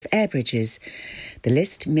air bridges. The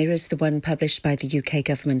list mirrors the one published by the UK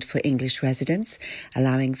government for English residents,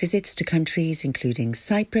 allowing visits to countries including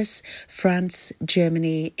Cyprus, France,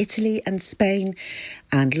 Germany, Italy and Spain,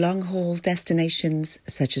 and long-haul destinations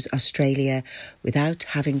such as Australia without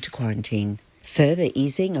having to quarantine. Further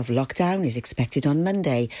easing of lockdown is expected on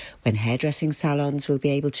Monday, when hairdressing salons will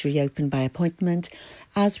be able to reopen by appointment,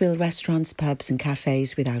 as will restaurants, pubs and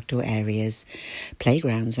cafes with outdoor areas.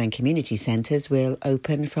 Playgrounds and community centres will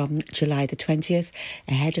open from July the 20th,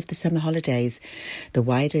 ahead of the summer holidays. The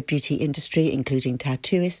wider beauty industry, including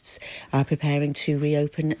tattooists, are preparing to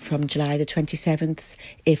reopen from July the 27th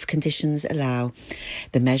if conditions allow.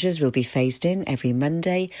 The measures will be phased in every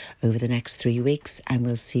Monday over the next 3 weeks and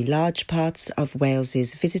will see large parts of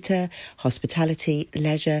Wales's visitor, hospitality,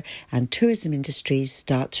 leisure and tourism industries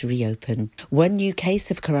start to reopen. One new case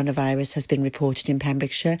of coronavirus has been reported in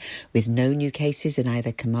Pembrokeshire, with no new cases in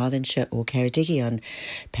either Carmarthenshire or Ceredigion.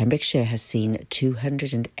 Pembrokeshire has seen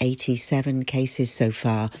 287 cases so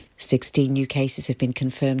far. 16 new cases have been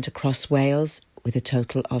confirmed across Wales, with a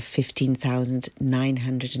total of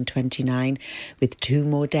 15,929, with 2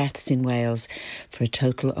 more deaths in Wales, for a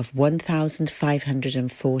total of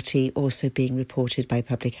 1,540 also being reported by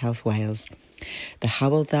Public Health Wales. The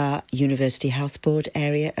Hywel Dda University Health Board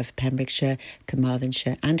area of Pembrokeshire,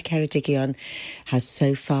 Carmarthenshire and Ceredigion has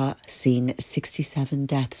so far seen 67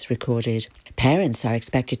 deaths recorded. Parents are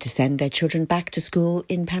expected to send their children back to school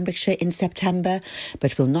in Pembrokeshire in September,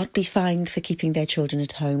 but will not be fined for keeping their children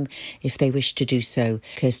at home if they wish to do so.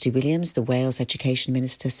 Kirsty Williams, the Wales Education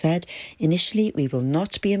Minister, said, "Initially, we will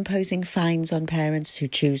not be imposing fines on parents who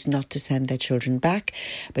choose not to send their children back,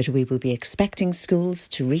 but we will be expecting schools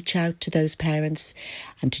to reach out to those parents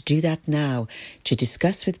and to do that now, to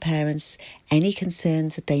discuss with parents any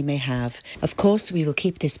concerns that they may have. Of course, we will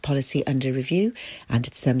keep this policy under review, and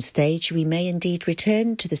at some stage we may indeed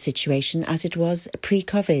return to the situation as it was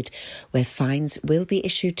pre-COVID, where fines will be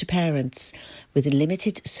issued to parents. With the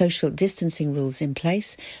limited social distancing rules in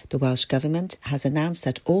place, the Welsh Government has announced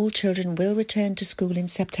that all children will return to school in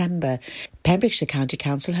September. Pembrokeshire County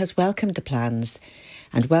Council has welcomed the plans,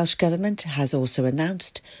 and Welsh Government has also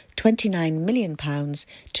announced £29 million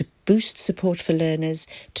to boost support for learners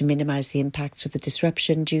to minimise the impacts of the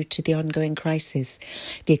disruption due to the ongoing crisis.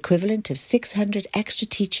 The equivalent of 600 extra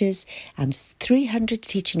teachers and 300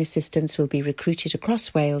 teaching assistants will be recruited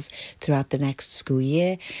across Wales throughout the next school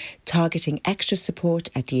year, targeting extra support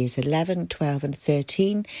at years 11, 12 and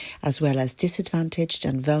 13, as well as disadvantaged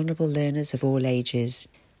and vulnerable learners of all ages.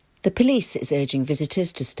 The police is urging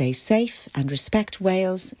visitors to stay safe and respect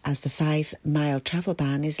Wales as the 5-mile travel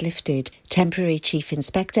ban is lifted. Temporary Chief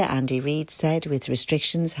Inspector Andy Reid said, with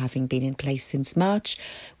restrictions having been in place since March,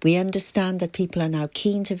 we understand that people are now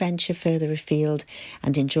keen to venture further afield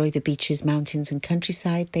and enjoy the beaches, mountains and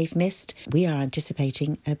countryside they've missed. We are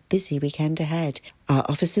anticipating a busy weekend ahead. Our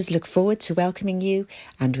officers look forward to welcoming you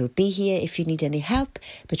and will be here if you need any help,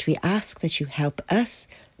 but we ask that you help us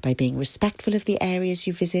by being respectful of the areas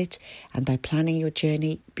you visit and by planning your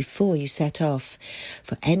journey before you set off.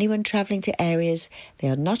 For anyone travelling to areas they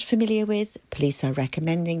are not familiar with, police are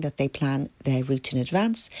recommending that they plan their route in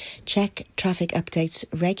advance, check traffic updates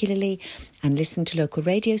regularly and listen to local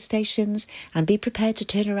radio stations, and be prepared to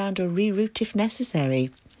turn around or reroute if necessary.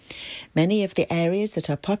 Many of the areas that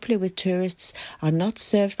are popular with tourists are not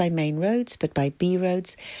served by main roads but by B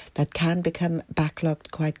roads that can become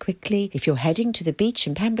backlogged quite quickly. If you're heading to the beach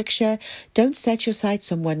in Pembrokeshire, don't set your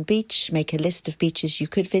sights on one beach, make a list of beaches you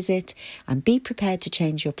could visit and be prepared to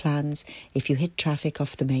change your plans if you hit traffic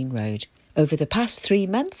off the main road. Over the past 3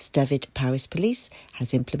 months, Dyfed Powys Police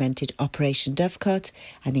has implemented Operation Dovecot,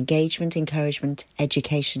 an engagement, encouragement,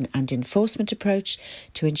 education and enforcement approach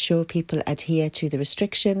to ensure people adhere to the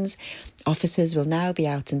restrictions. Officers will now be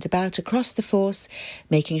out and about across the force,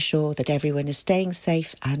 making sure that everyone is staying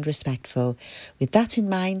safe and respectful. With that in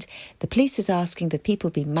mind, the police is asking that people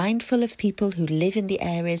be mindful of people who live in the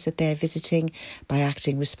areas that they're visiting by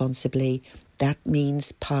acting responsibly. That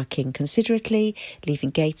means parking considerately,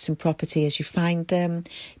 leaving gates and property as you find them,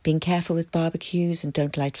 being careful with barbecues and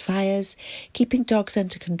don't light fires, keeping dogs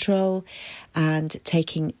under control and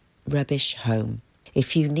taking rubbish home.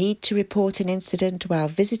 If you need to report an incident while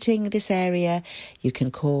visiting this area, you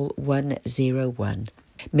can call 101.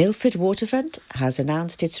 Milford Waterfront has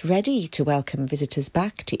announced it's ready to welcome visitors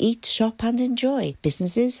back to eat, shop and enjoy.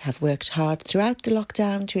 Businesses have worked hard throughout the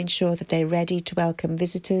lockdown to ensure that they're ready to welcome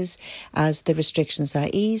visitors as the restrictions are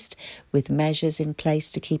eased, with measures in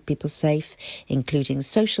place to keep people safe, including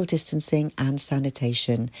social distancing and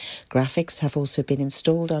sanitation. Graphics have also been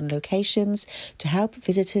installed on locations to help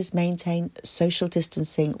visitors maintain social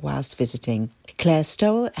distancing whilst visiting. Claire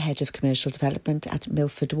Stowell, Head of Commercial Development at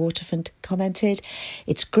Milford Waterfront, commented,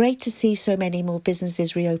 "It's great to see so many more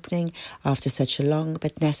businesses reopening after such a long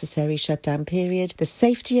but necessary shutdown period. The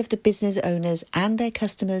safety of the business owners and their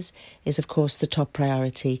customers is of course the top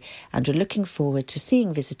priority, and we're looking forward to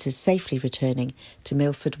seeing visitors safely returning to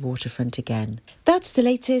Milford Waterfront again." That's the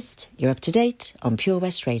latest. You're up to date on Pure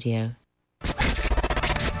West Radio.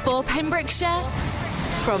 For Pembrokeshire,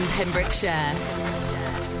 from Pembrokeshire,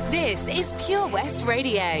 this is Pure West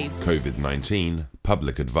Radio. COVID-19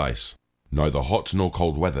 public advice. Neither hot nor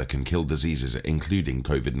cold weather can kill diseases including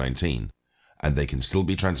COVID-19, and they can still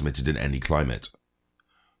be transmitted in any climate.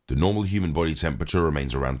 The normal human body temperature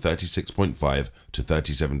remains around 36.5 to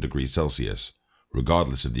 37 degrees Celsius,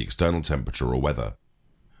 regardless of the external temperature or weather.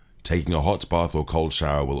 Taking a hot bath or cold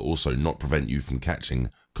shower will also not prevent you from catching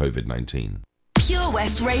COVID-19. Pure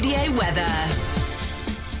West Radio weather.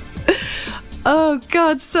 Oh,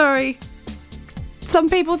 God, sorry. Some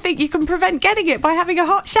people think you can prevent getting it by having a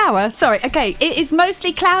hot shower. Sorry, okay, it is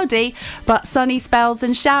mostly cloudy, but sunny spells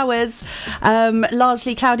and showers.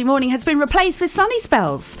 Largely cloudy morning has been replaced with sunny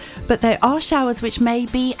spells. But there are showers which may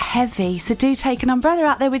be heavy, so do take an umbrella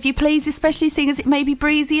out there with you, please, especially seeing as it may be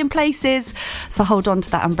breezy in places. So hold on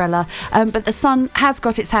to that umbrella. But the sun has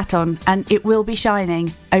got its hat on, and it will be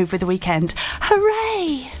shining over the weekend.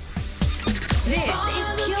 Hooray! This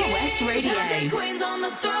is Pure West Radio. Queens on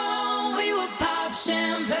the throne, we will pop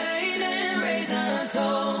champagne and raise a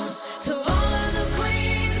toast to all of the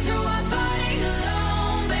queens who are fighting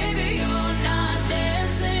alone. Baby, you're not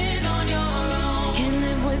dancing on your own. Can't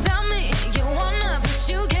live without me, you wanna, but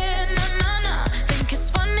you can't. Nah. Think it's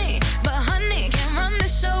funny, but honey, can't run the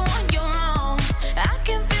show on your own. I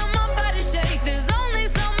can feel my body shake, there's only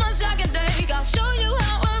so much I can take. I'll show you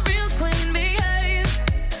how a real queen behaves.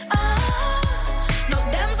 No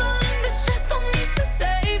damsel in distress, don't need to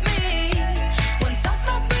save me. Once I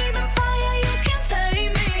stop breathing fire, you can't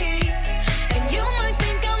tame me. And you might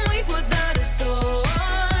think I'm weak without a sword,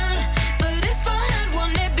 but if I had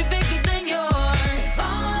one, it'd be bigger than yours. If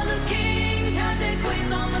all of the kings had their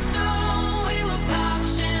queens on the throne, we would pop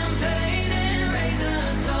champagne and raise a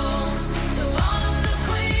toast to all of the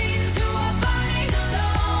queens who are fighting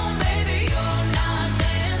alone. Baby, you're not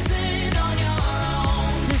dancing on your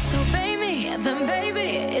own. Disobey me, then baby,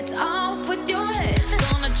 it's off with your head.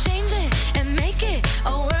 Gonna change it and make it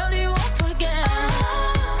a world you won't forget.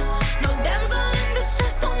 No damsel in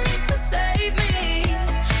distress, don't need to save me.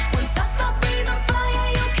 Once I stop breathing fire,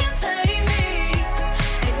 you can't tame me.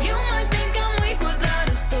 And you might think I'm weak without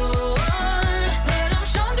a sword, but I'm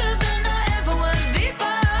stronger than I ever was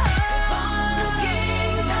before. All the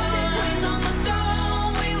kings had their queens on the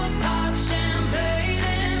throne, we would pop champagne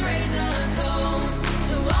and raise a toast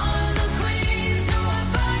to all of the queens who are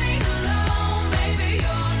fighting alone. Baby,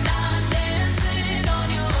 you're not dancing on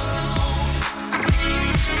your own.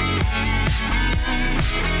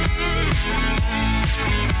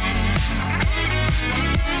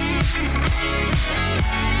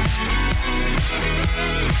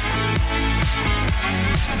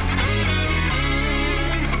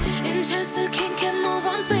 In Chester, king can move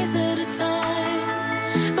one space at a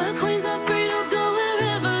time, but queens are free to go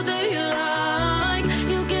wherever they like.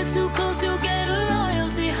 You get too close, you'll get a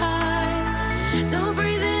royalty high. So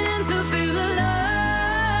breathe it in to feel alive.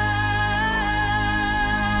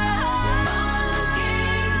 All the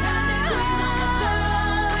kings had their queens on the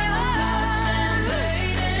throne. We will pop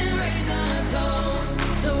champagne and raise a toast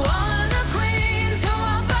to all of the queens who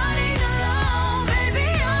are fighting alone. Baby,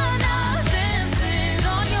 you're not dancing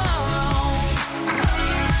on your own.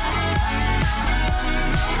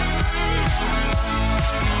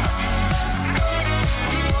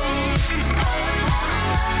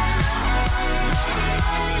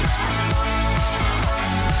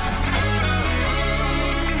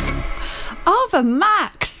 Ava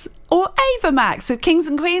Max or Ava Max with Kings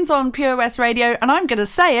and Queens on Pure West Radio, and I'm going to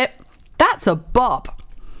say it, that's a bop.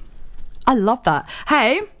 I love that.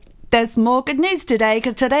 Hey, there's more good news today,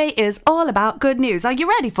 because today is all about good news. Are you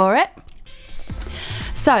ready for it?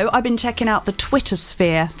 So I've been checking out the Twitter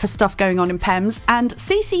sphere for stuff going on in PEMS, and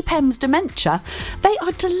CC PEMS Dementia, they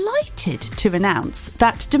are delighted to announce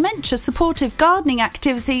that dementia supportive gardening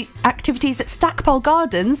activities at Stackpole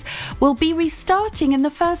Gardens will be restarting in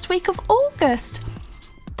the first week of August.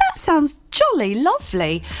 sounds jolly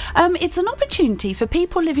lovely. It's an opportunity for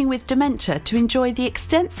people living with dementia to enjoy the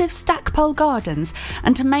extensive Stackpole Gardens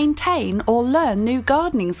and to maintain or learn new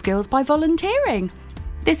gardening skills by volunteering.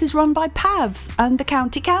 This is run by PAVS and the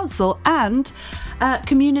County Council and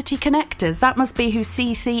Community Connectors. That must be who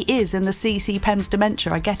CC is in the CC PEMS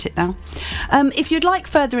Dementia. I get it now. If you'd like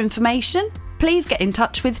further information, please get in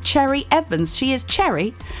touch with Cherry Evans. She is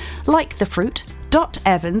Cherry, like the fruit,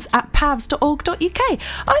 .evans@pavs.org.uk.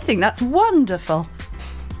 I think that's wonderful.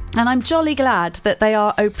 And I'm jolly glad that they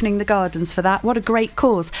are opening the gardens for that. What a great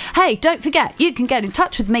cause. Hey, don't forget, you can get in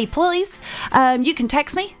touch with me, please. You can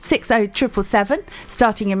text me, 60777,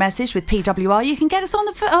 starting your message with PWR. You can get us on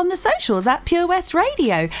the socials at Pure West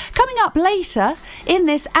Radio. Coming up later in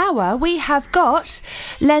this hour, we have got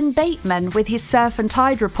Len Bateman with his surf and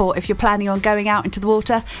tide report. If you're planning on going out into the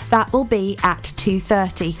water, that will be at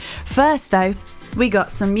 2:30. First, though, we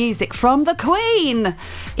got some music from the Queen.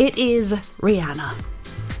 It is Rihanna.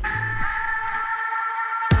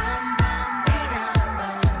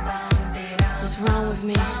 What's wrong with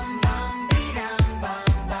me?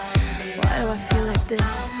 Why do I feel like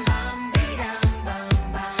this?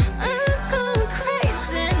 I'm going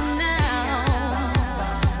crazy now.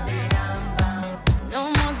 No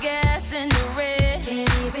more gas in the red. Can't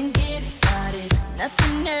even get it started.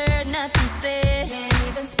 Nothing heard, nothing said. Can't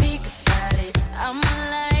even speak about it. I'm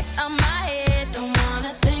alive, I'm my head. Don't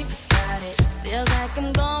wanna think about it. Feels like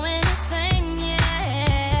I'm going insane,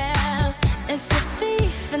 yeah. It's a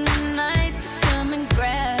thief in the night to come and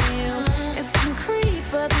grab you. It can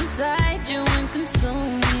creep up inside you and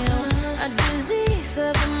consume you. A disease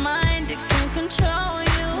of the mind, it can control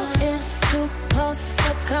you. It's too close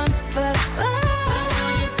for comfort. Oh.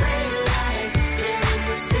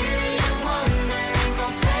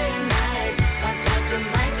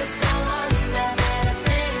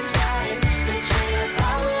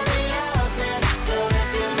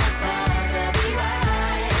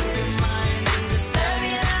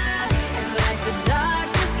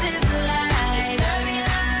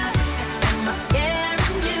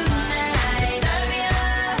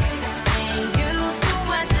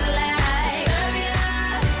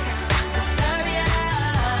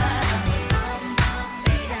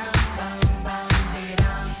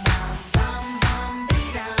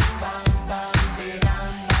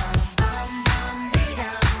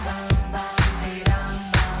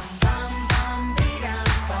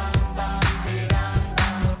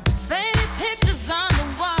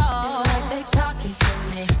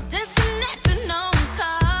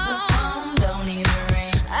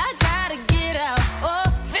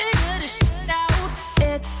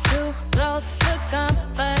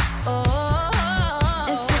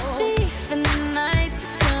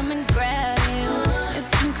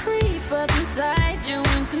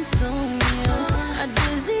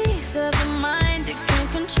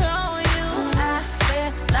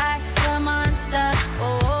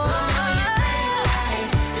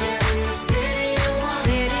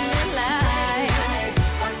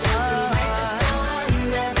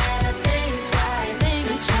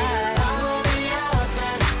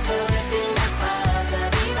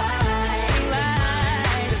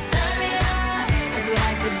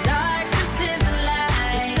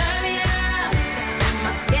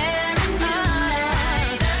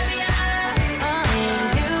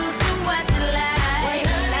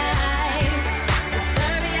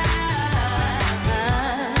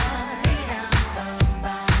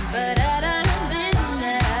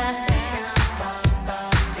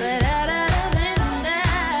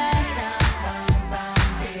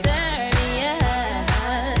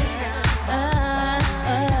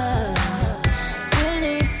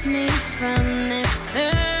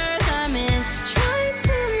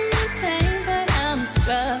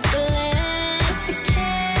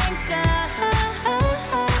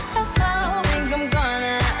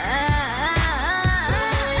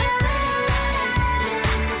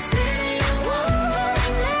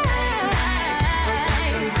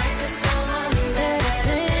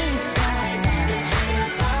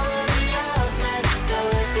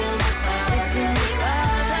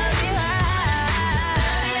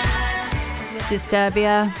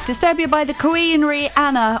 Disturbia by the Queen,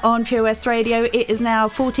 Rihanna, on Pure West Radio. It is now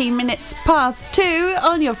 14 minutes past 2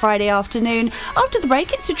 on your Friday afternoon. After the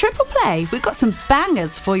break, it's a triple play. We've got some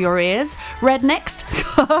bangers for your ears. Red Next,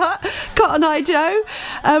 Cotton Eye Joe,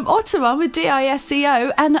 Ottawa with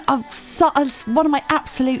DISCO, and one of my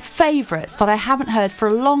absolute favourites that I haven't heard for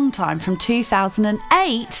a long time from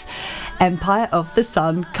 2008, Empire of the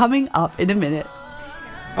Sun, coming up in a minute.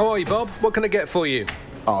 How are you, Bob? What can I get for you?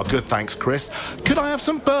 Oh, good, thanks, Chris. Could I have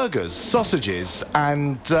some burgers, sausages,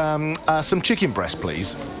 and some chicken breast,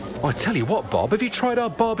 please? I tell you what, Bob, have you tried our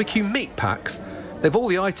barbecue meat packs? They've all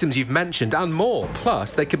the items you've mentioned and more.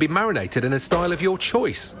 Plus, they can be marinated in a style of your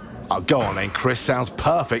choice. Oh, go on then, Chris. Sounds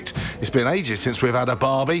perfect. It's been ages since we've had a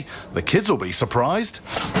barbie. The kids will be surprised.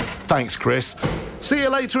 Thanks, Chris. See you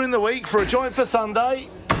later in the week for a joint for Sunday.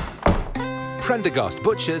 Prendergast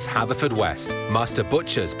Butchers, Haverfordwest. Master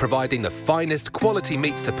Butchers, providing the finest quality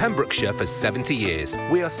meats to Pembrokeshire for 70 years.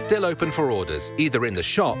 We are still open for orders, either in the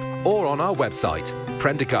shop or on our website,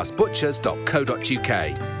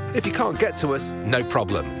 prendergastbutchers.co.uk. If you can't get to us, no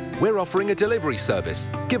problem. We're offering a delivery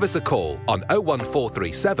service. Give us a call on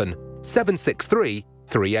 01437 763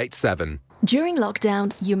 387. During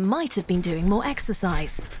lockdown, you might have been doing more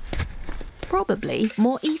exercise. Probably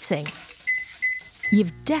more eating.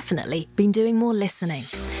 You've definitely been doing more listening.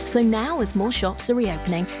 So now, as more shops are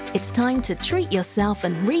reopening, it's time to treat yourself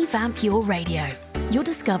and revamp your radio. You'll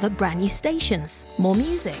discover brand new stations, more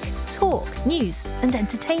music, talk, news and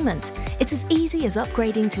entertainment. It's as easy as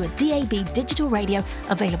upgrading to a DAB digital radio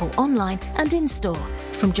available online and in-store.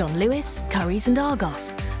 From John Lewis, Currys and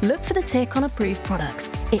Argos. Look for the tick on approved products.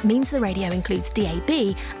 It means the radio includes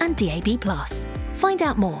DAB and DAB+. Find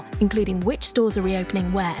out more, including which stores are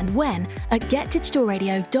reopening where and when, at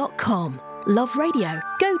getdigitalradio.com. Love radio.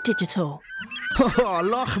 Go digital. Oh,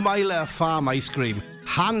 Lochmeyler Farm Ice Cream.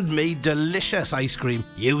 Handmade delicious ice cream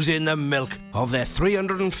using the milk of their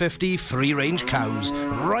 350 free-range cows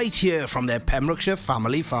right here from their Pembrokeshire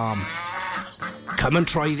family farm. Come and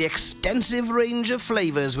try the extensive range of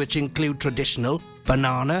flavours which include traditional,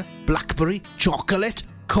 banana, blackberry, chocolate,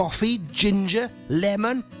 coffee, ginger,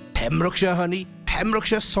 lemon, Pembrokeshire honey,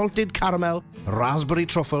 Pembrokeshire salted caramel, raspberry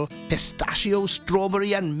truffle, pistachio,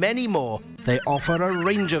 strawberry and many more. They offer a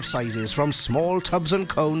range of sizes from small tubs and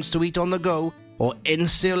cones to eat on the go or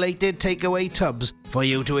insulated takeaway tubs for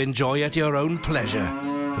you to enjoy at your own pleasure.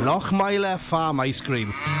 Lochmeyler Farm Ice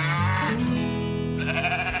Cream.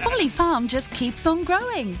 Folly Farm just keeps on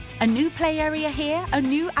growing. A new play area here, a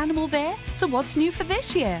new animal there. So what's new for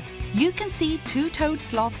this year? You can see two-toed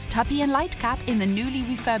sloths Tubby and Lightcap in the newly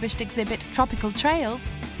refurbished exhibit Tropical Trails.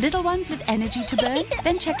 Little ones with energy to burn?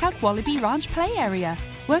 Then check out Wallaby Ranch play area.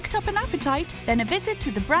 Worked up an appetite? Then a visit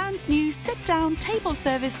to the brand new sit-down,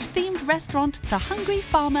 table-serviced themed restaurant The Hungry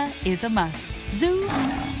Farmer is a must. Zoo,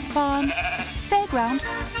 farm, fairground,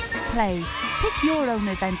 play. Pick your own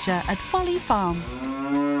adventure at Folly Farm.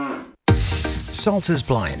 Salters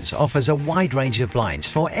Blinds offers a wide range of blinds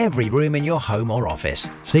for every room in your home or office.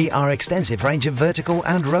 See our extensive range of vertical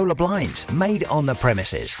and roller blinds made on the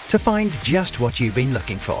premises to find just what you've been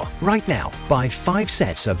looking for. Right now, buy 5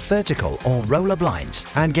 sets of vertical or roller blinds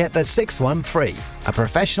and get the 6th one free. A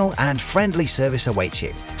professional and friendly service awaits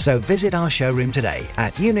you. So visit our showroom today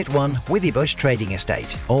at Unit 1 Withybush Trading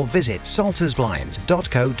Estate or visit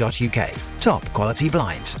saltersblinds.co.uk. Top quality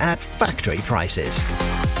blinds at factory prices.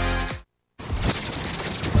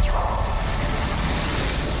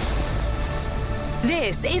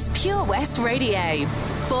 This is Pure West Radio.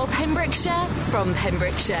 For Pembrokeshire, from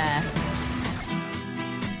Pembrokeshire.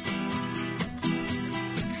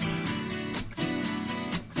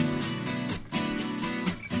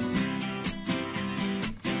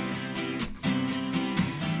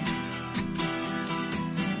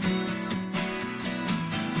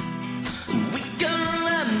 We can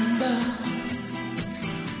remember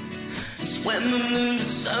swimming in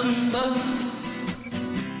December,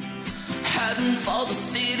 heading for the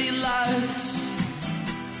city lights.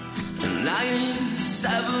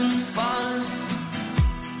 975,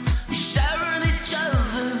 we sharing each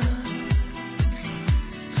other,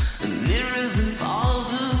 nearer than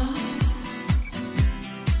farther.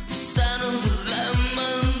 The scent of the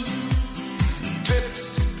lemon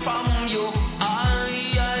drips from your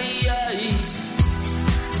eyes.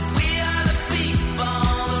 We are the people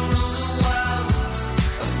that rule the world,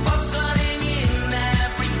 fostering in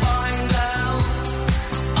every boy and girl,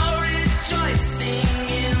 all rejoicing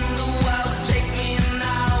in the world. Take me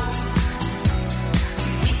now,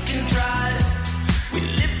 we can try. We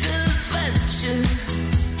lived an adventure,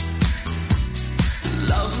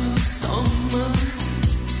 love in the summer,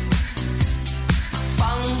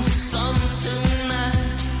 follow the sun tonight,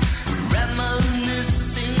 red my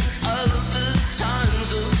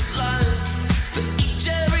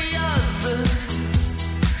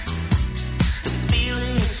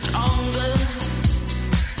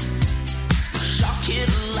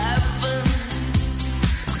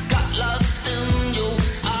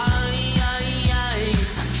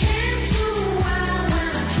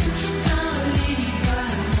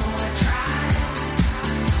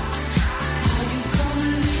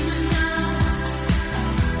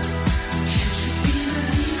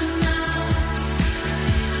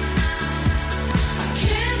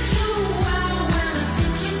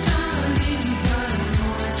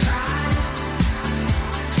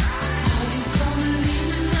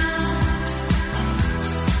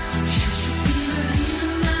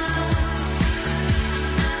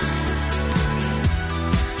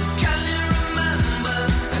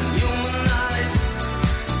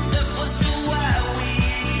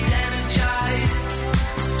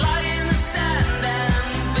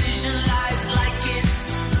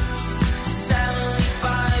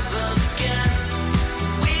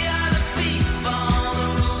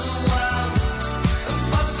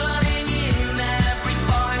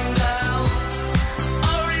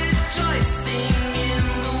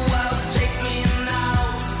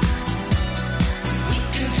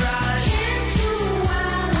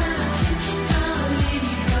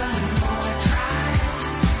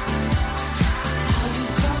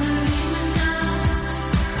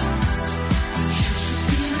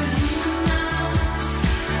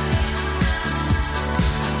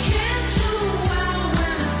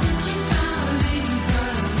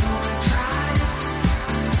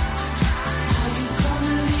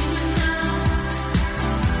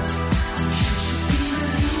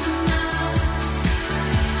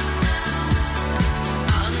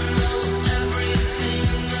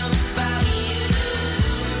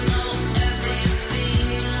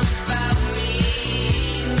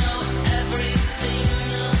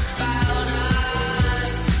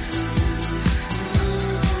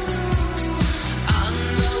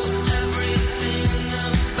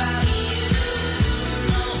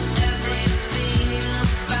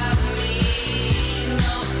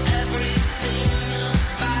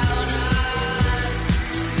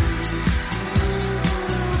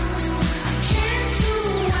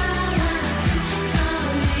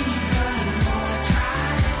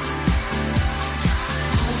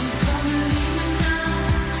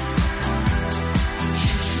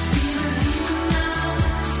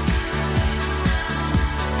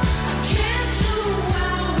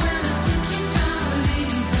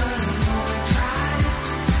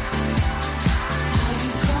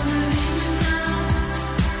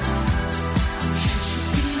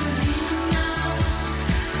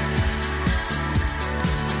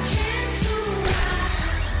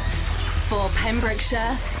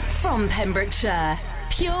Pembrokeshire, from Pembrokeshire.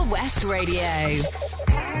 Pure West Radio.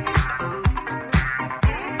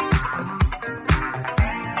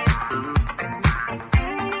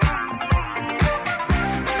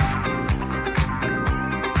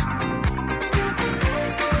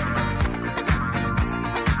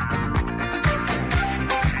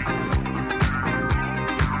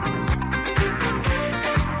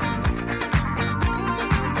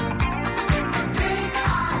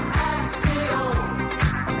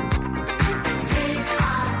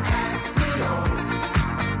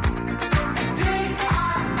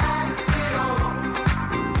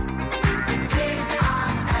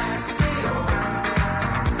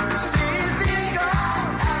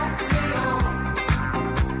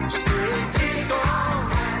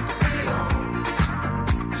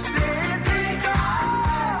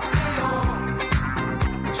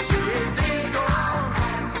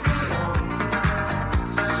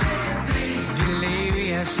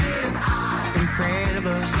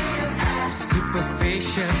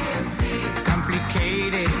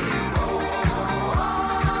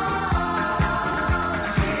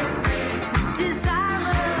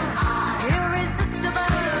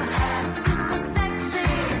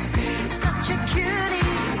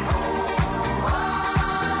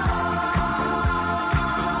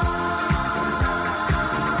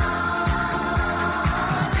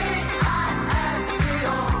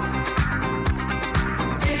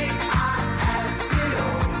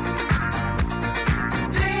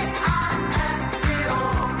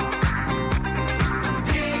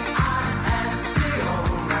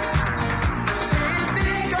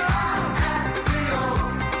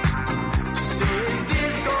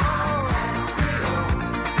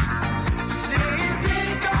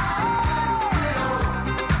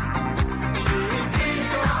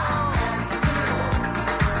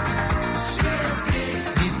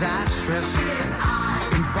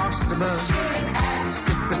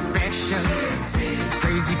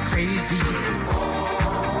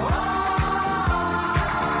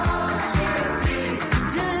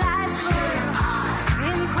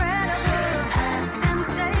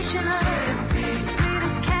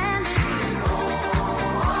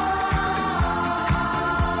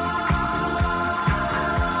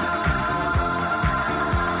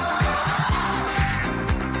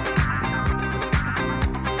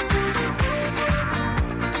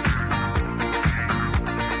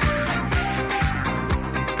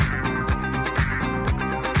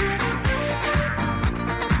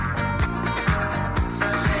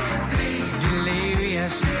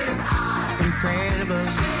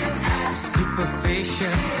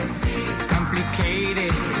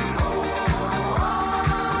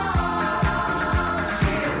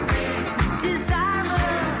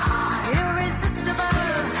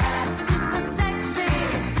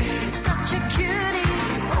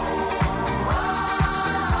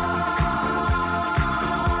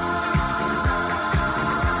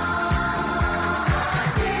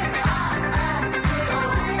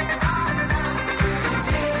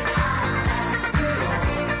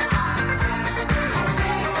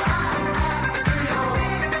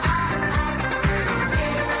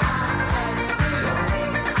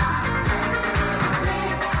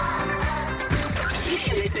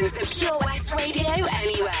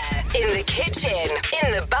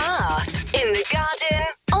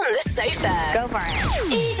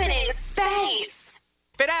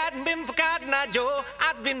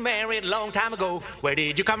 Where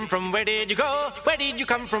did you come from? Where did you go? Where did you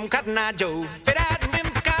come from, Cotton Eye Joe? If it hadn't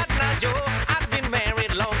been for Cotton Eye Joe, I'd been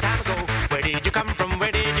married a long time ago. Where did you come from?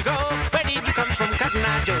 Where did you go? Where did you come from, Cotton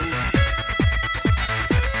Eye Joe?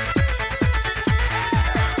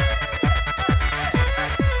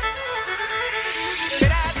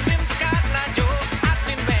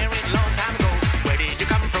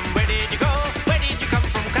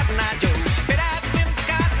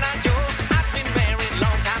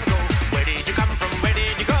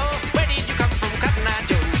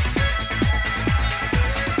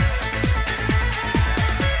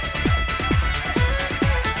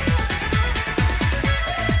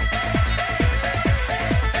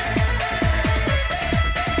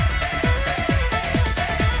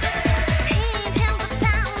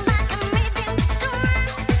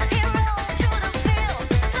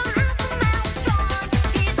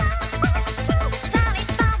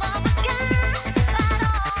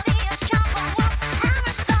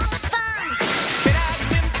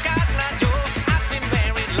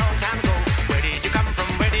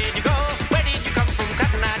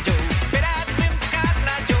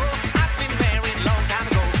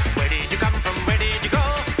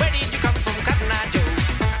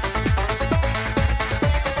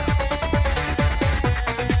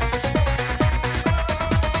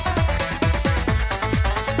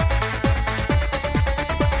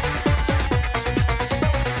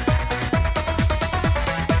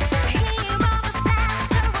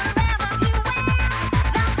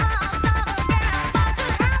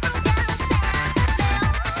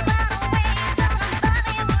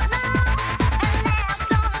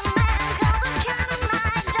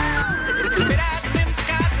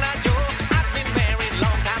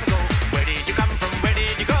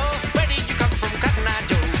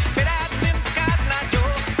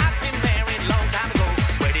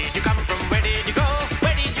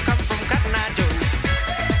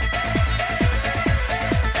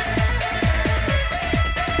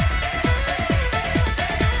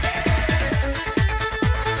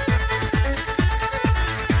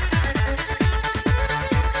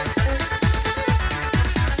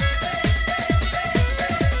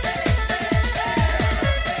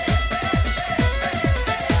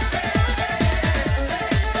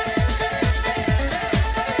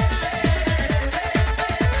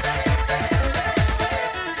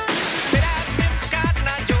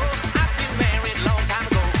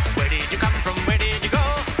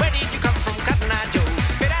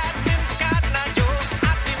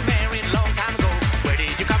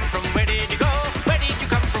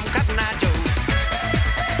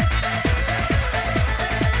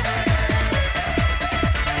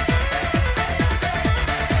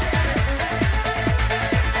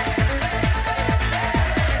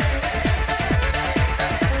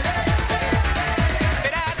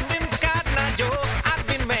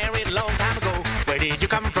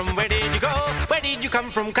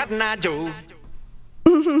 come from Cotton Eye Joe?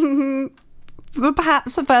 For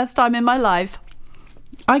perhaps the first time in my life,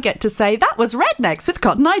 I get to say that was Rednecks with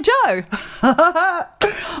Cotton Eye Joe.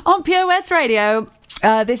 On Pure West Radio.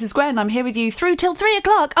 This is Gwen. I'm here with you through till 3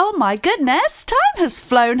 o'clock. Oh my goodness, time has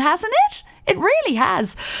flown, hasn't it? It really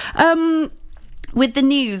has. With the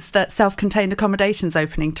news that self-contained accommodation's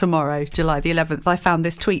opening tomorrow, July the 11th, I found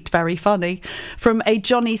this tweet very funny from a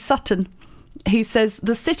Johnny Sutton, who says,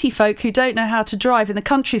 the city folk who don't know how to drive in the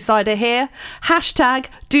countryside are here. Hashtag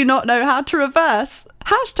do not know how to reverse.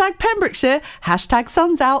 Hashtag Pembrokeshire. Hashtag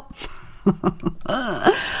sun's out.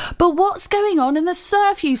 But what's going on in the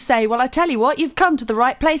surf, you say? Well, I tell you what, you've come to the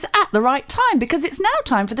right place at the right time, because it's now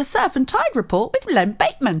time for the Surf and Tide Report with Len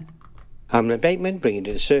Bateman. I'm Len Bateman, bringing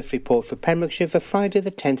you the surf report for Pembrokeshire for Friday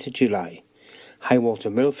the 10th of July. High water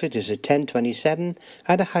Milford is at 10.27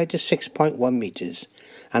 at a height of 6.1 metres,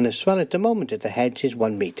 and the swell at the moment at the heads is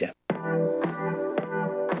 1 metre.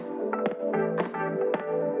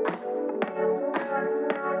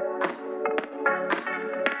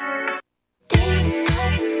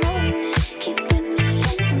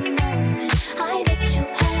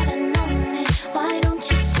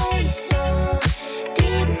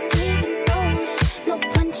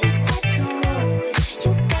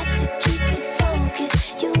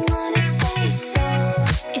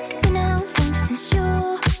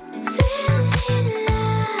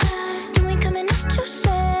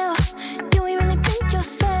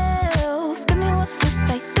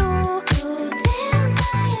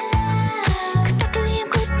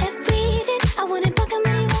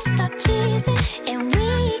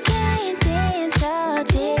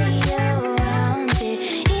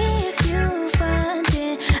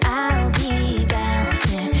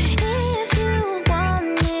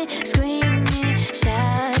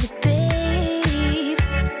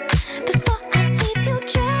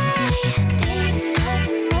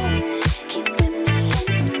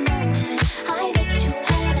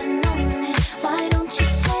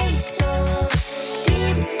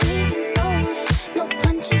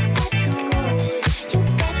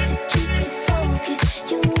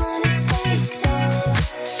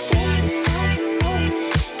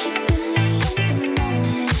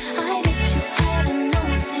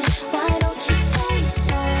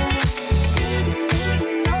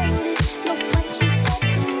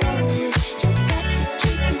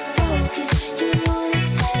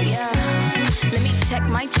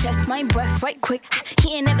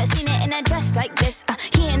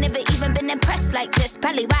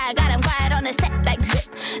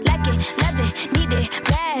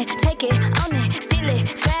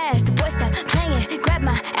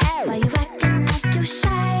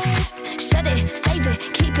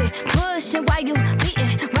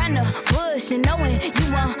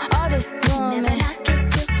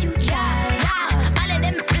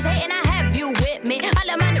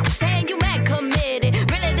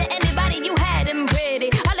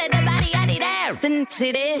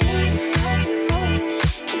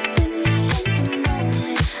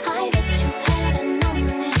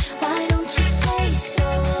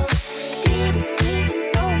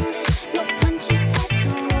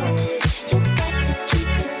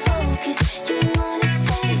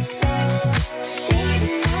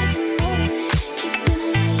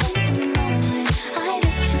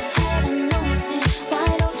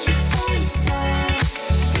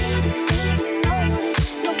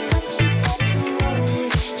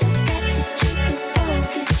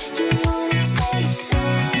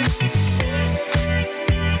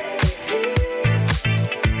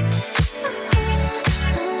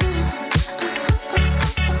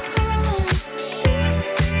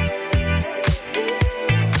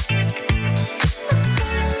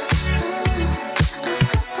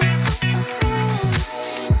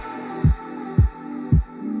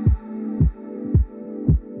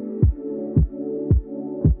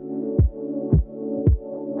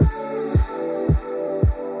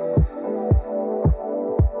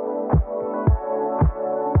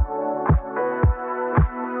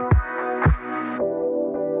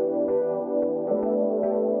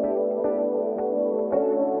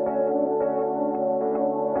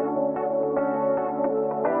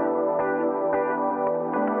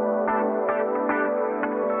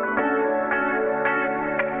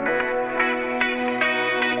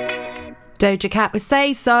 Doja Cat would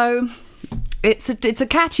say so. It's a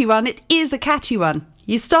catchy one. It is a catchy one.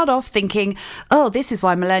 You start off thinking, oh, this is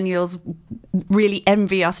why millennials really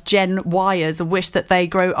envy us Gen Yers and wish that they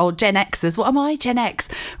grow, or Gen Xers, what am I, Gen X?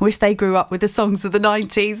 Wish they grew up with the songs of the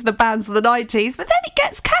 90s, the bands of the 90s. But then it gets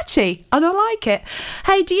it's catchy and I like it.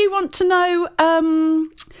 Hey, do you want to know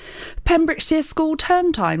Pembrokeshire school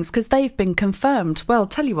term times? Because they've been confirmed. Well,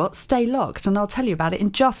 tell you what, stay locked and I'll tell you about it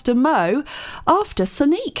in just a mo after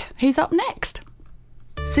Sonique, who's up next.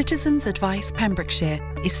 Citizens Advice Pembrokeshire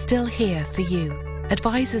is still here for you.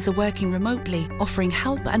 Advisors are working remotely, offering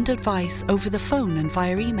help and advice over the phone and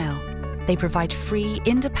via email. They provide free,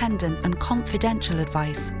 independent and confidential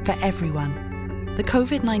advice for everyone. The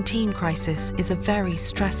COVID-19 crisis is a very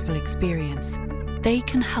stressful experience. They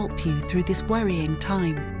can help you through this worrying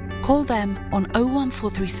time. Call them on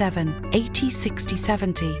 01437 80 60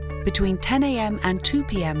 70 between 10 a.m. and 2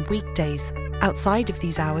 p.m. weekdays. Outside of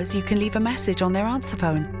these hours, you can leave a message on their answer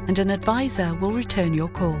phone and an advisor will return your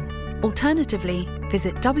call. Alternatively,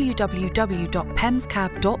 visit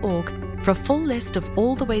www.pemscab.org for a full list of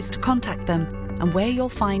all the ways to contact them and where you'll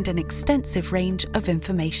find an extensive range of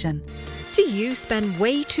information. Do you spend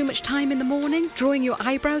way too much time in the morning drawing your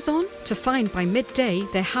eyebrows on to find by midday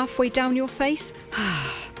they're halfway down your face?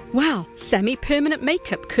 Well, semi-permanent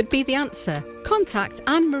makeup could be the answer. Contact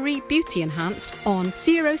Anne-Marie Beauty Enhanced on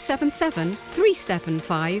 077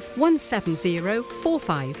 375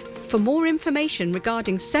 17045 for more information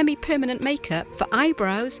regarding semi-permanent makeup for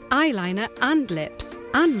eyebrows, eyeliner and lips.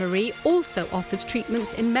 Anne-Marie also offers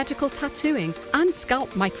treatments in medical tattooing and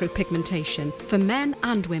scalp micropigmentation for men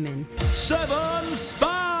and women. 7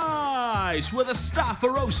 Spice, where the staff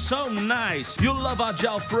are oh so nice. You'll love our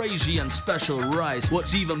jalfrezi and special rice.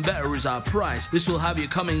 What's even better is our price. This will have you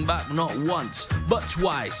coming back not once, but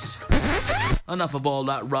twice. Enough of all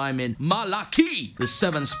that rhyming. Malaki! The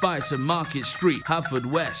 7 Spice of Market Street,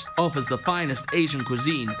 Haverfordwest, offers the finest Asian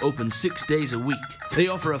cuisine, open 6 days a week. They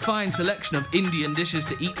offer a fine selection of Indian dishes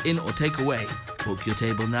to eat in or take away. Book your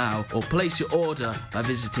table now or place your order by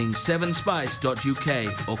visiting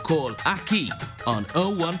 7spice.uk or call Aki on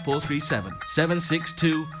 01437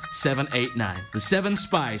 762 789. The 7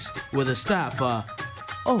 Spice, where the staff are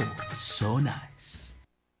oh so nice.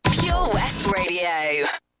 Pure West Radio.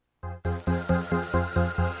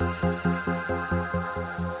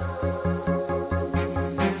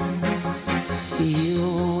 You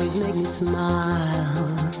always make me smile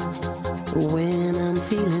when I'm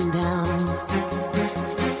feeling down.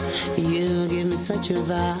 You give me such a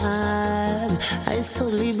vibe, it's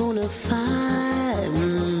totally bona fide.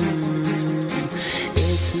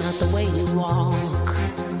 It's not the way you walk,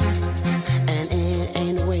 and it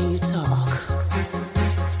ain't the way you talk.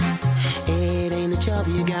 It ain't the job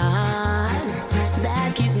you got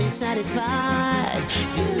that keeps me satisfied.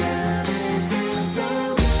 Your love feels so good.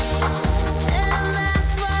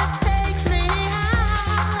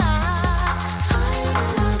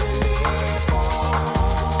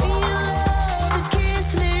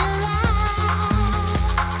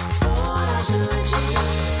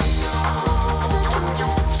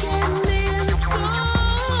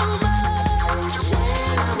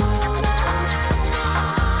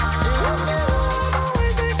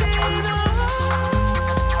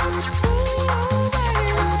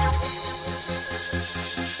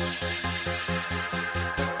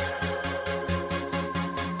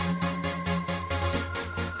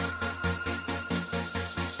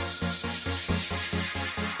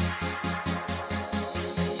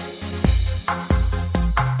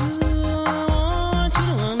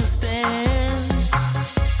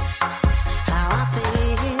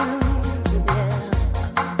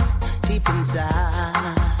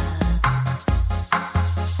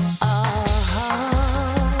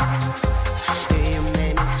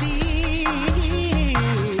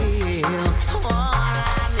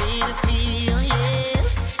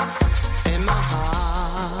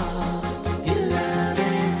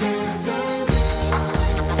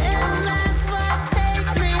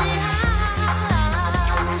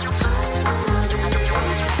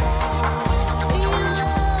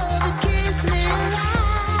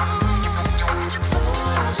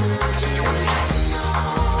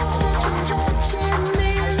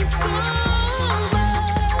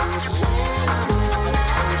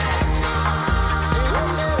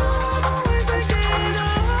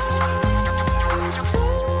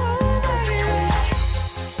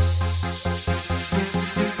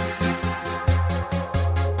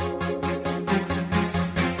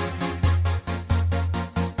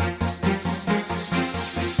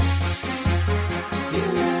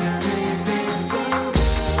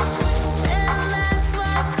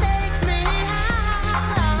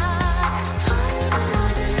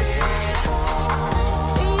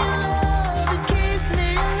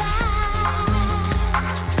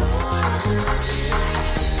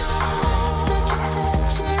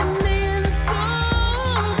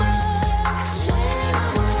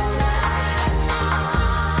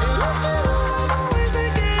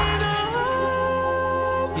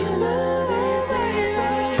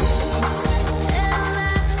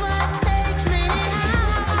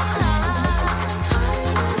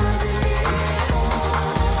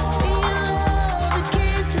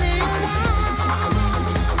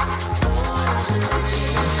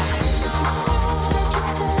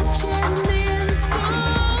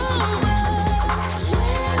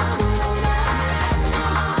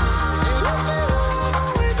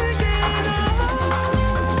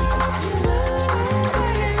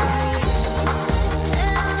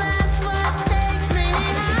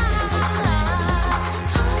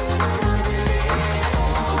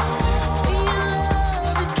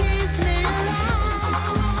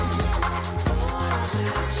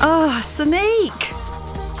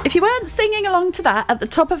 singing along to that at the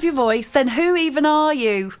top of your voice, then who even are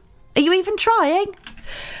you? Are you even trying?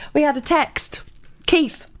 We had a text.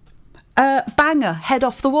 Keith, banger, head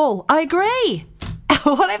off the wall. I agree.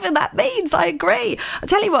 Whatever that means, I agree. I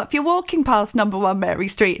tell you what, if you're walking past number 1 Mary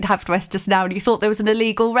Street in Haverford just now and you thought there was an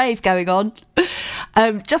illegal rave going on,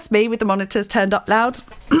 just me with the monitors turned up loud.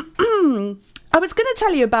 I was going to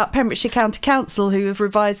tell you about Pembrokeshire County Council who have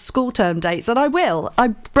revised school term dates, and I will.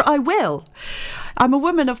 I will. I'm a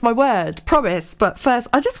woman of my word, promise. But first,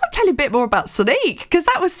 I just want to tell you a bit more about Sonique, because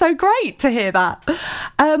that was so great to hear that.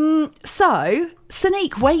 So,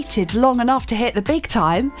 Sonique waited long enough to hit the big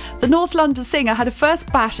time. The North London singer had a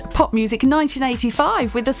first bash at pop music in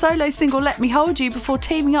 1985 with the solo single Let Me Hold You before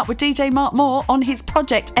teaming up with DJ Mark Moore on his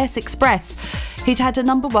project S Express. He'd had a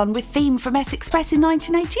number 1 with Theme from S Express in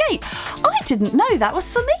 1988. I didn't know that was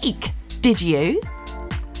Sonique. Did you?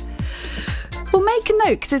 Well, make a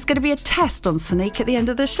note, because there's going to be a test on Sonique at the end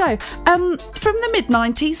of the show. From the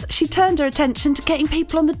mid-90s, she turned her attention to getting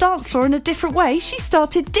people on the dance floor in a different way. She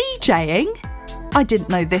started DJing. I didn't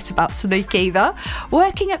know this about Sonique either.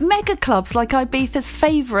 Working at mega clubs like Ibiza's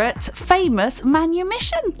famous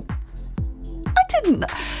Manumission. I didn't.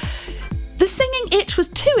 The singing itch was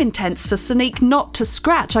too intense for Sonique not to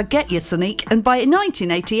scratch. I get you, Sonique. And by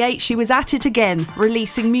 1988, she was at it again,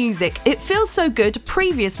 releasing music. It Feels So Good,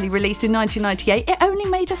 previously released in 1998, it only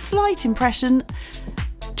made a slight impression,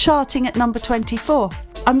 charting at number 24.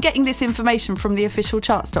 I'm getting this information from the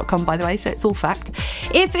officialcharts.com, by the way, so it's all fact.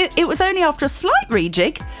 It was only after a slight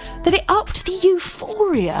rejig that it upped the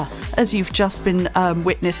euphoria, as you've just been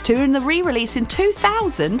witness to, in the re-release in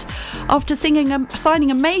 2000, after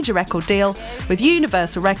signing a major record deal with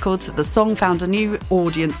Universal Records. The song found a new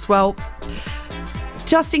audience. Well,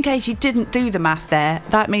 just in case you didn't do the math there,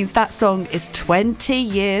 that means that song is 20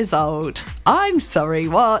 years old. I'm sorry,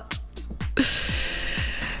 what?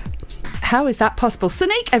 How is that possible?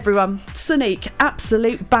 Sonique, everyone. Sonique,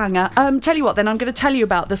 absolute banger. Tell you what then, I'm going to tell you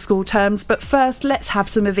about the school terms, but first let's have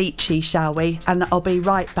some Avicii, shall we? And I'll be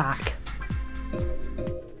right back.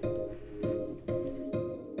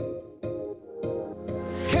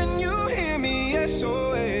 Can you hear me? SOS.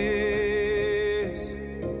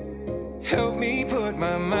 Help me put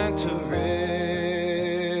my mind to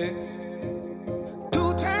rest.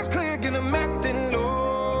 2 times click and I'm acting low.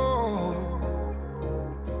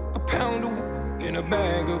 Pound in a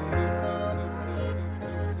bag of.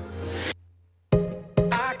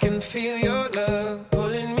 I can feel your love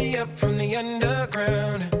pulling me up from the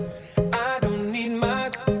underground. I don't need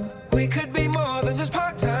much. We could be more than just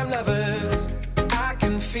part-time lovers. I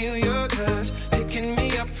can feel your touch picking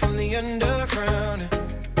me up from the underground.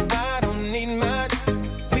 I don't need much.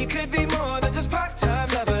 We could be more than just part-time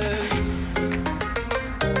lovers.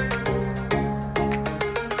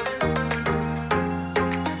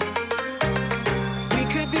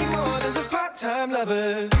 Time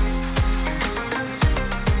lovers.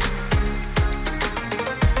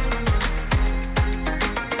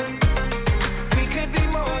 We could be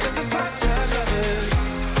more than just part-time lovers.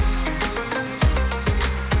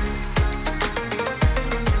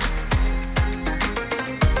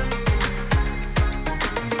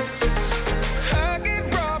 I get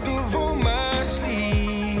robbed of all my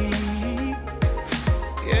sleep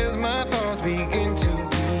as my thoughts begin to.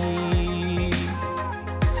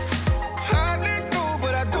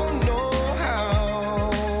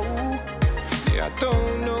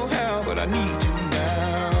 Don't know how, but I need you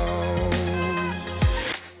now.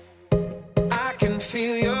 I can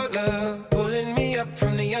feel your love pulling me up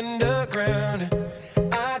from the underground.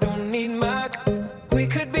 I don't need much. We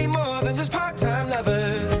could be more than just part-time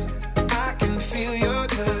lovers. I can feel your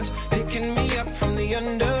touch picking me up from the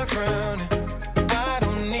underground. I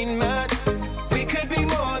don't need much. We could be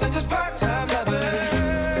more than just part-time lovers.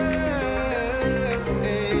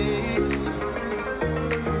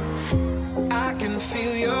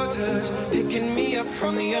 Feel your touch picking me up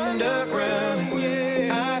from the underground.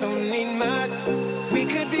 Yeah, I don't need much. We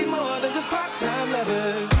could be more than just part-time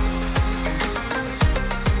lovers.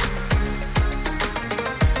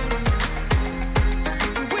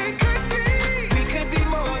 We could be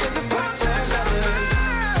more than just part-time lovers.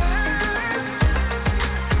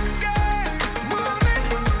 Yeah, more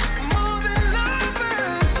than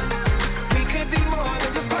lovers. We could be more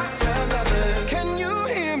than just part-time lovers. Can you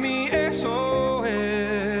hear me? SOS.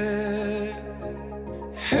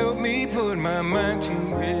 Help me put my mind to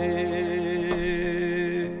rest.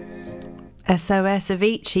 SOS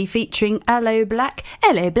Avicii featuring Hello Black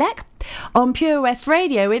on Pure West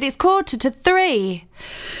Radio. It is 3:15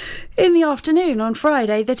 in the afternoon on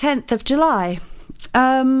Friday the 10th of July.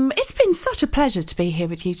 It's been such a pleasure to be here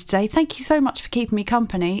with you today. Thank you so much for keeping me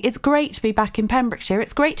company. It's great to be back in Pembrokeshire.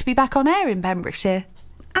 It's great to be back on air in Pembrokeshire.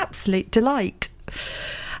 Absolute delight.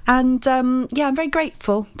 And I'm very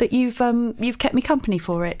grateful that you've kept me company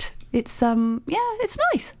for it. It's it's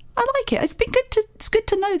nice. I like it. It's been good to. It's good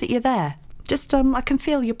to know that you're there. Just I can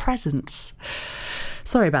feel your presence.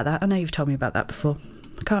 Sorry about that. I know you've told me about that before.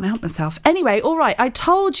 I can't help myself. Anyway, all right. I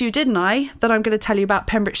told you, didn't I, that I'm going to tell you about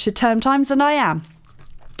Pembrokeshire term times, and I am.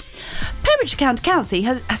 Pembrokeshire County Council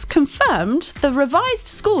has confirmed the revised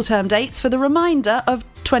school term dates for the remainder of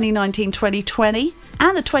 2019-2020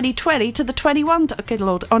 and the 2020 to the 21, good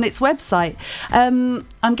Lord, on its website.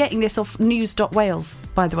 I'm getting this off news.wales,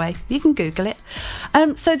 by the way. You can Google it.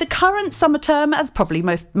 So the current summer term, as probably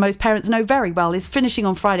most parents know very well, is finishing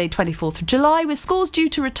on Friday 24th of July, with schools due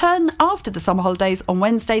to return after the summer holidays on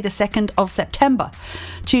Wednesday the 2nd of September.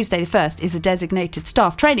 Tuesday the 1st is a designated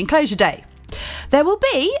staff training closure day. There will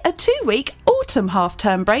be a 2-week autumn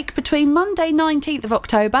half-term break between Monday 19th of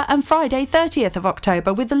October and Friday 30th of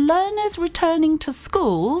October, with the learners returning to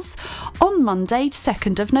schools on Monday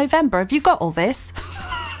 2nd of November. Have you got all this?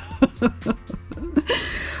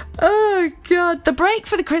 Oh, God. The break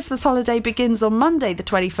for the Christmas holiday begins on Monday the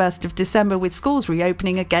 21st of December, with schools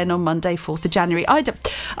reopening again on Monday 4th of January. I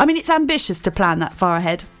mean, it's ambitious to plan that far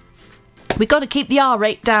ahead. We've got to keep the R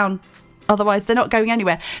rate down. Otherwise, they're not going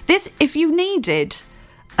anywhere. If you needed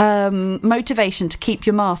motivation to keep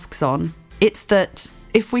your masks on, it's that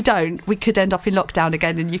if we don't, we could end up in lockdown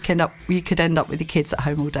again, and you could end up with your kids at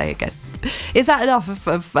home all day again. Is that enough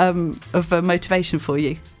of motivation for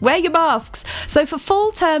you? Wear your masks. So for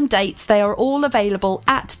full term dates, they are all available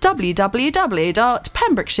at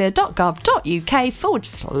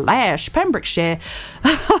www.pembrokeshire.gov.uk/Pembrokeshire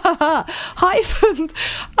hyphen.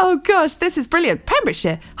 Oh gosh, this is brilliant.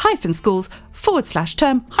 Pembrokeshire schools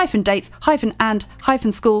 /term dates and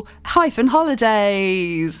school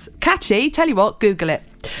holidays. Catchy. Tell you what, Google it.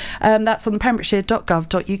 That's on the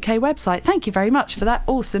pembrokeshire.gov.uk website. Thank you very much for that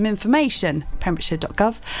awesome information,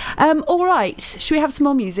 pembrokeshire.gov. All right, should we have some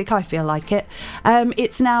more music? I feel like it.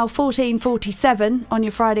 It's now 14:47 on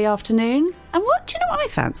your Friday afternoon. And what do you know what I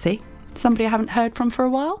fancy? Somebody I haven't heard from for a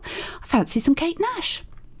while. I fancy some Kate Nash.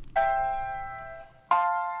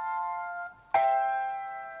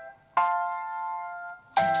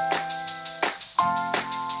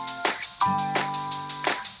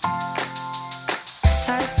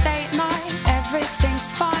 Thursday night, everything's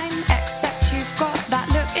fine, except you've got that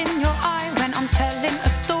look in your eye when I'm telling a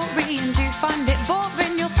story and you find it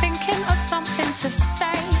boring. You're thinking of something to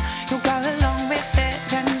say, you'll go along with it,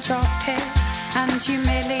 then drop it and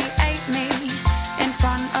humiliate me in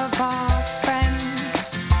front of our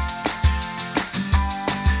friends.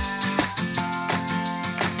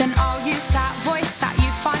 Then I'll use that voice that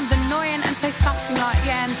you find annoying and say something like,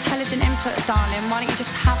 yeah, intelligent input, darling, why don't you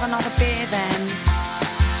just have another beer then?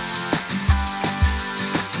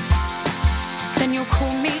 Then you'll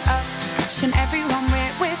call me up, and everyone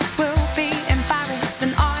we're with will be embarrassed,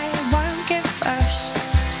 and I won't give a sh.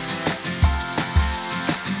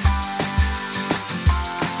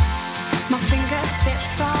 My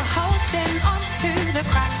fingertips are holding onto the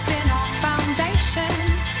cracks in our foundation,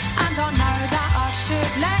 and I know that I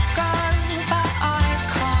should let go, but I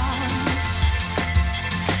can't.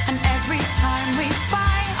 And every time we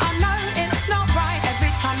fight, I know it's not right. Every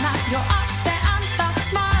time that you're upset and I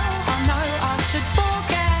smile, I know I should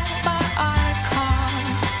forget, but I can't.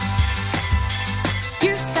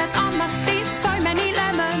 You said I must eat so many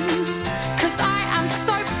lemons, 'cause I am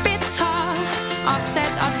so bitter. I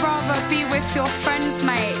said I'd rather be with your friends,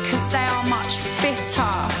 mate, 'cause they are much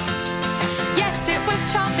fitter. Yes, it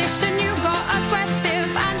was childish and you got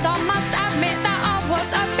aggressive, and I must admit that I was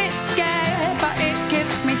a bit scared, but it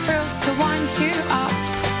gives me thrills to wind you up.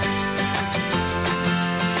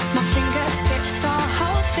 My fingertips are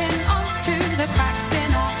holding onto the cracks in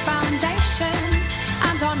our foundation,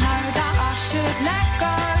 and I know that I should let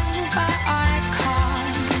go, but I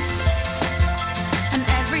can't. And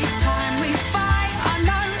every time we fight, I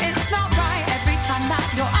know it's not right. Every time that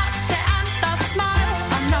you're upset and I smile,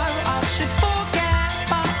 I know I should forget,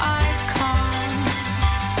 but I can't.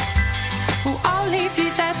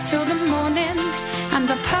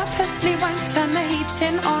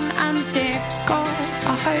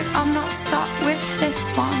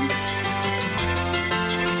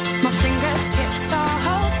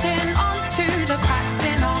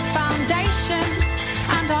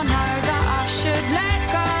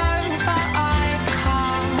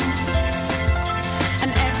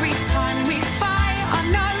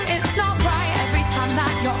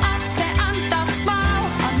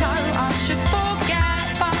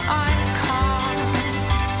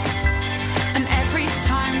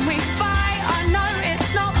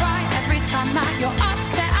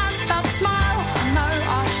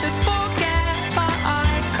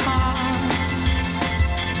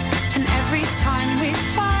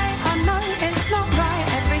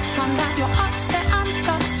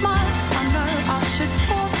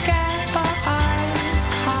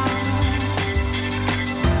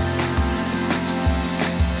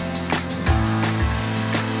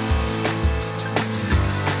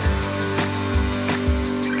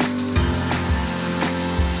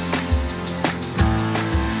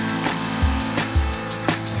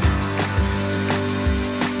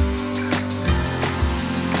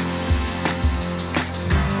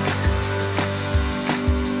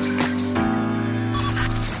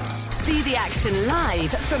 Pembrokeshire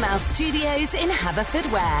live from our studios in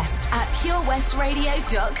Haverfordwest at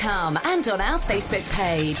purewestradio.com and on our Facebook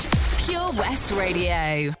page, Pure West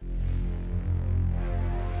Radio.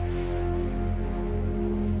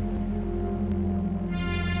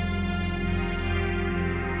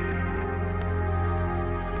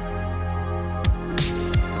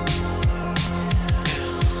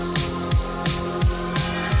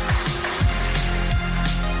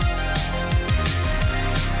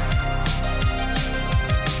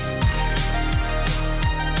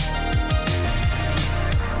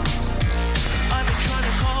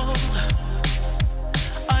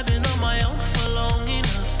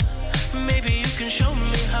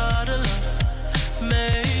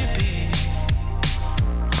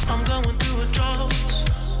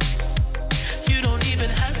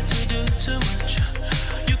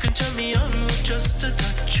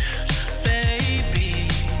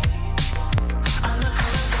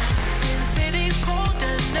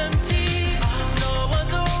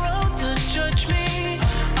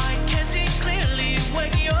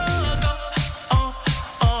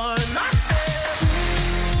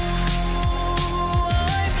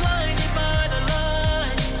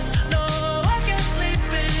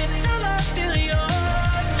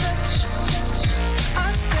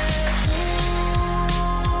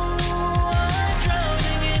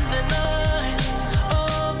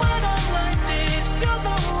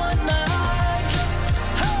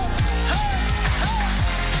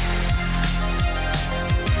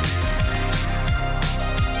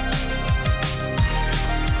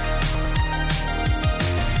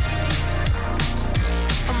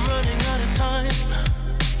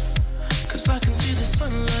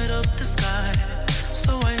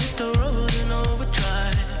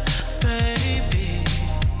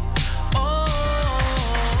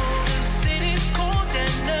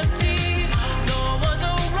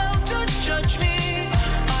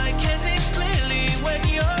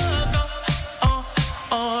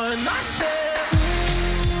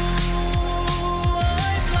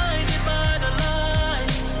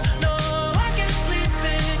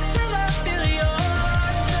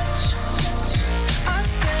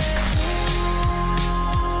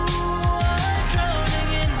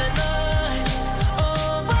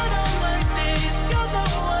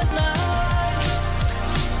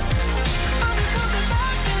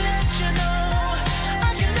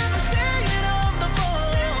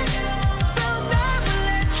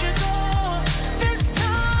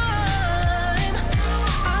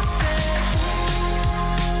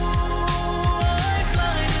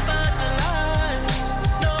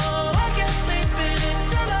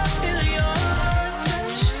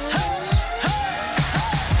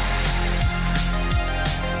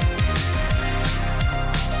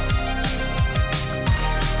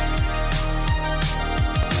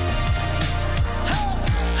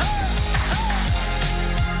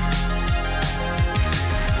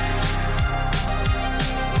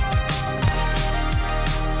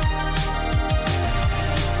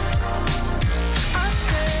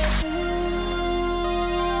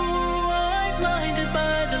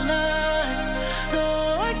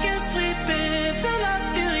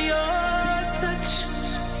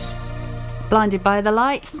 Blinded by the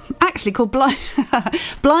Lights, actually called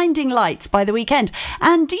Blinding Lights by The Weeknd.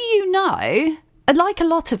 And do you know, like a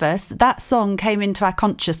lot of us, that song came into our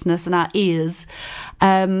consciousness and our ears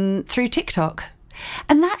through TikTok.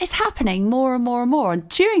 And that is happening more and more and more. And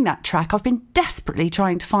during that track, I've been desperately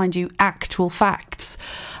trying to find you actual facts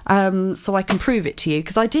so I can prove it to you,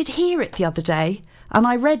 because I did hear it the other day and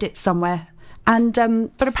I read it somewhere. And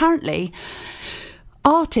but apparently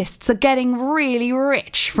artists are getting really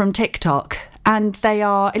rich from TikTok, and they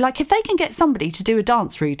are like, if they can get somebody to do a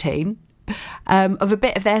dance routine of a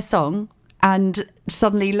bit of their song, and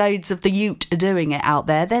suddenly loads of the youth are doing it out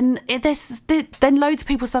there, then loads of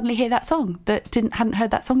people suddenly hear that song that hadn't heard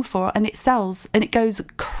that song before, and it sells and it goes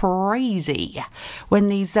crazy when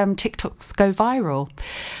these TikToks go viral.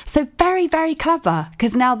 So very, very clever,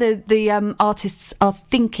 because now the artists are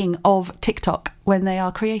thinking of TikTok when they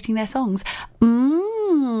are creating their songs.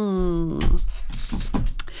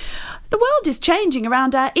 The world is changing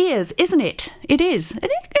around our ears, isn't it? It is.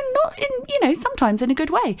 And not in, sometimes in a good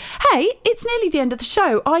way. Hey, it's nearly the end of the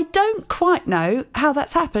show. I don't quite know how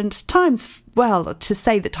that's happened. To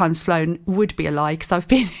say that time's flown would be a lie, because I've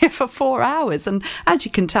been here for 4 hours. And as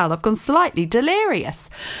you can tell, I've gone slightly delirious.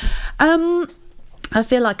 I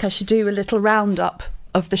feel like I should do a little roundup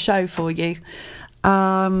of the show for you.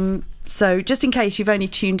 So just in case you've only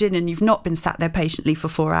tuned in and you've not been sat there patiently for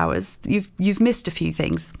 4 hours, you've missed a few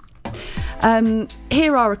things.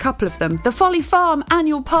 Here are a couple of them. The Folly Farm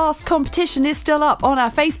annual pass competition is still up on our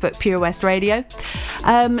Facebook, Pure West Radio.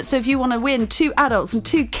 So if you want to win 2 adults and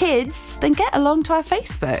 2 kids, then get along to our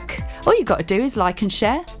Facebook. All you've got to do is like and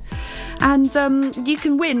share. And you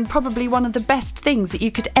can win probably one of the best things that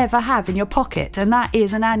you could ever have in your pocket, and that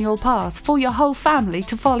is an annual pass for your whole family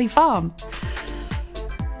to Folly Farm.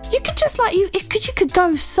 You could just you could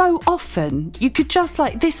go so often. You could just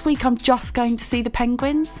this week I'm just going to see the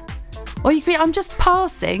penguins. Or you could be, I'm just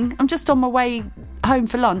passing, I'm just on my way home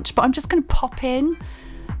for lunch, but I'm just going to pop in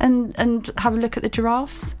and have a look at the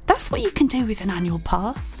giraffes. That's what you can do with an annual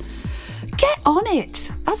pass. Get on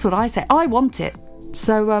it. That's what I say. I want it.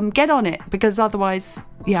 So get on it, because otherwise,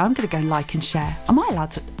 I'm going to go like and share. Am I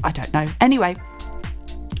allowed to? I don't know. Anyway,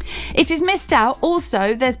 if you've missed out,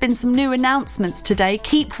 also, there's been some new announcements today.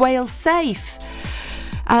 Keep Wales safe.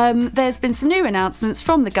 There's been some new announcements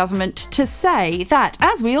from the government to say that,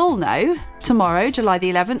 as we all know, tomorrow, July the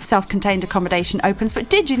 11th, self-contained accommodation opens. But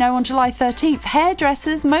did you know on July 13th,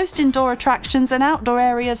 hairdressers, most indoor attractions and outdoor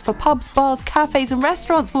areas for pubs, bars, cafes and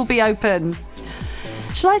restaurants will be open?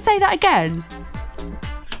 Shall I say that again?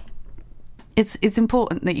 It's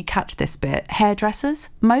important that you catch this bit. Hairdressers,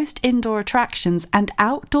 most indoor attractions and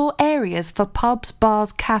outdoor areas for pubs,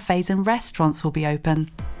 bars, cafes and restaurants will be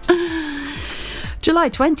open.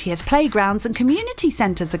 July 20th, playgrounds and community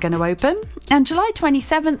centres are going to open. And July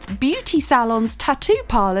 27th, beauty salons, tattoo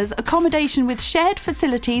parlours, accommodation with shared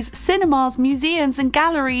facilities, cinemas, museums and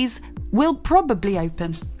galleries will probably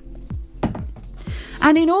open.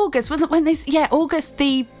 And in August, August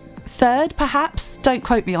the 3rd, perhaps. Don't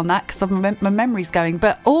quote me on that because my memory's going.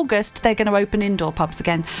 But August, they're going to open indoor pubs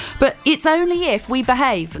again. But it's only if we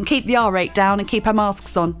behave and keep the R rate down and keep our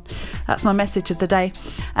masks on. That's my message of the day.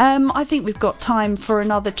 I think we've got time for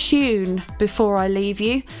another tune before I leave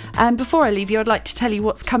you. And before I leave you, I'd like to tell you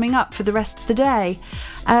what's coming up for the rest of the day.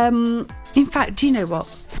 In fact, do you know what?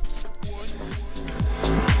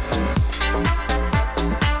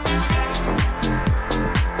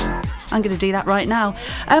 I'm going to do that right now.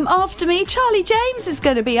 After me, Charlie James is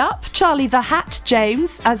going to be up. Charlie the Hat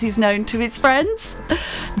James, as he's known to his friends.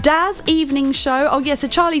 Daz evening show. Oh, yes, so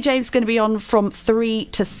Charlie James is going to be on from 3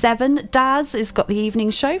 to 7. Daz has got the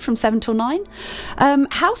evening show from 7 till 9.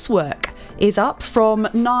 Housework is up from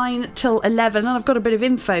 9 till 11, and I've got a bit of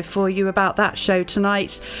info for you about that show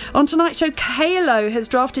tonight. On tonight's show, Kalo has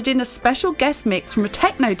drafted in a special guest mix from a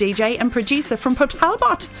techno DJ and producer from Port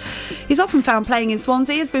Talbot. He's often found playing in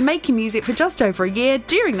Swansea, has been making music for just over a year.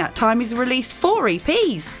 During that time, he's released 4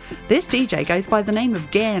 EPs. This DJ goes by the name of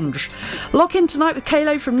Gange. Lock in tonight with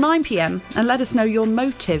Kalo from 9 p.m. and let us know your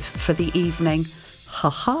motive for the evening.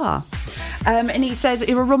 Ha-ha. And he says,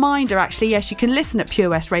 a reminder actually, yes, you can listen at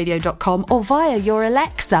purewestradio.com or via your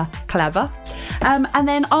Alexa. Clever. And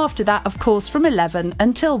then after that, of course, from 11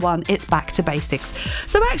 until 1, it's back to basics.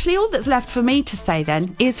 So actually, all that's left for me to say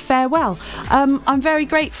then is farewell. I'm very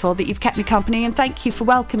grateful that you've kept me company, and thank you for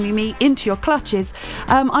welcoming me into your clutches.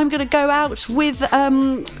 I'm going to go out with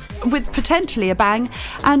potentially a bang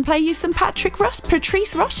and play you some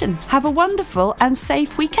Patrice Rushen. Have a wonderful and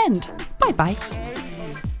safe weekend. Bye-bye.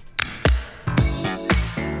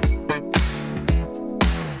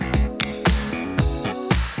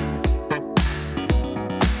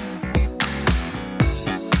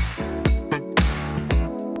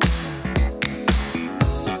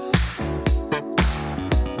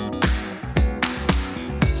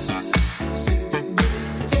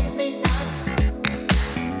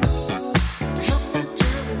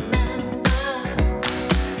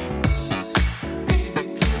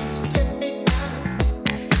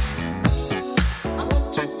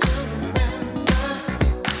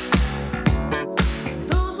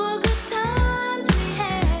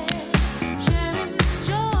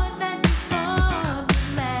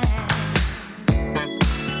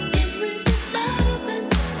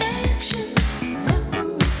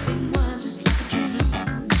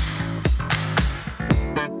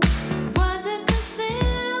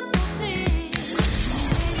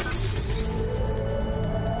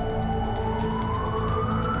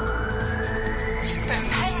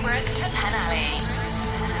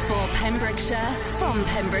 Pembrokeshire, from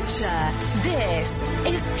Pembrokeshire, this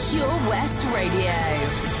is Pure West Radio.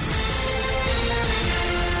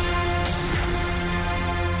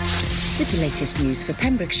 With the latest news for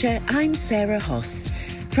Pembrokeshire, I'm Sarah Hoss.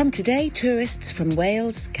 From today, tourists from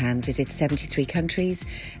Wales can visit 73 countries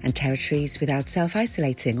and territories without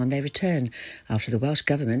self-isolating on their return after the Welsh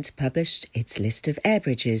Government published its list of air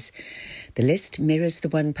bridges. The list mirrors the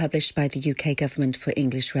one published by the UK Government for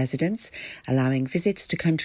English residents, allowing visits to countries